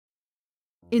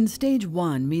In stage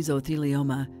 1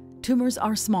 mesothelioma, tumors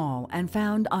are small and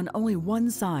found on only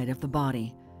one side of the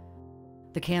body.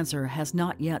 The cancer has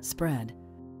not yet spread.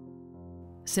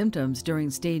 Symptoms during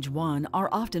stage 1 are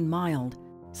often mild,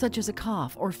 such as a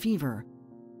cough or fever.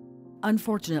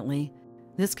 Unfortunately,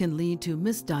 this can lead to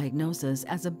misdiagnosis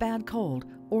as a bad cold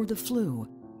or the flu.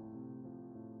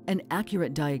 An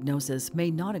accurate diagnosis may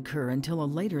not occur until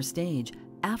a later stage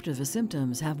after the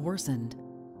symptoms have worsened.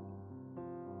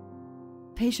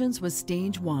 Patients with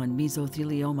stage 1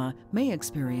 mesothelioma may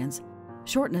experience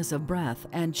shortness of breath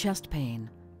and chest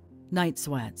pain, night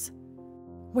sweats,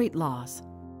 weight loss,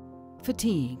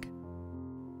 fatigue,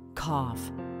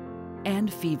 cough,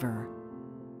 and fever.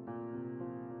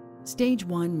 Stage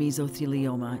 1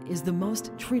 mesothelioma is the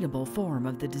most treatable form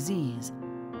of the disease.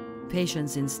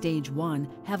 Patients in stage 1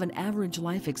 have an average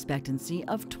life expectancy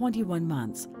of 21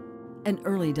 months. An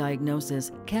early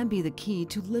diagnosis can be the key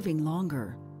to living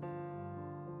longer.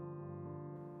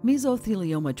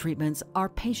 Mesothelioma treatments are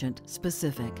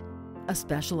patient-specific. A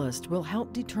specialist will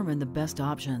help determine the best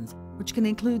options, which can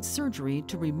include surgery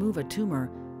to remove a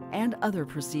tumor and other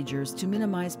procedures to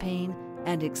minimize pain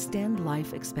and extend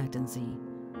life expectancy.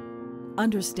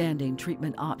 Understanding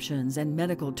treatment options and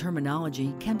medical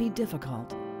terminology can be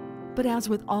difficult, but as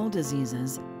with all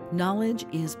diseases, knowledge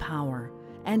is power,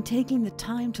 and taking the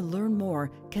time to learn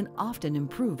more can often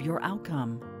improve your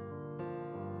outcome.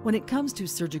 When it comes to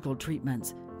surgical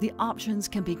treatments, the options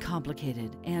can be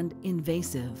complicated and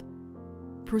invasive.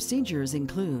 Procedures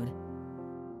include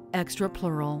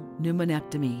extrapleural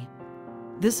pneumonectomy.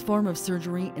 This form of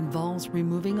surgery involves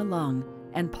removing a lung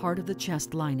and part of the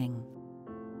chest lining.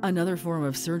 Another form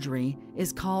of surgery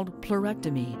is called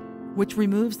pleurectomy, which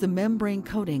removes the membrane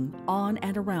coating on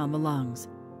and around the lungs.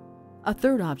 A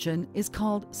third option is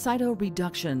called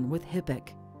cytoreduction with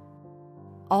HIPIC.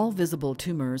 All visible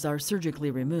tumors are surgically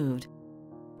removed,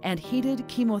 and heated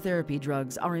chemotherapy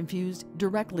drugs are infused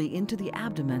directly into the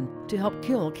abdomen to help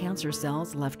kill cancer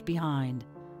cells left behind.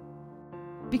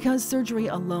 Because surgery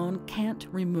alone can't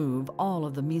remove all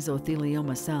of the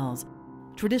mesothelioma cells,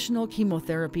 traditional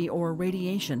chemotherapy or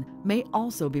radiation may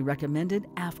also be recommended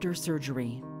after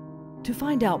surgery. To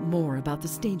find out more about the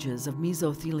stages of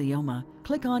mesothelioma,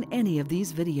 click on any of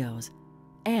these videos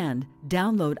and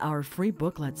download our free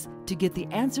booklets to get the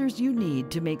answers you need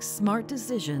to make smart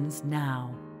decisions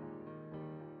now.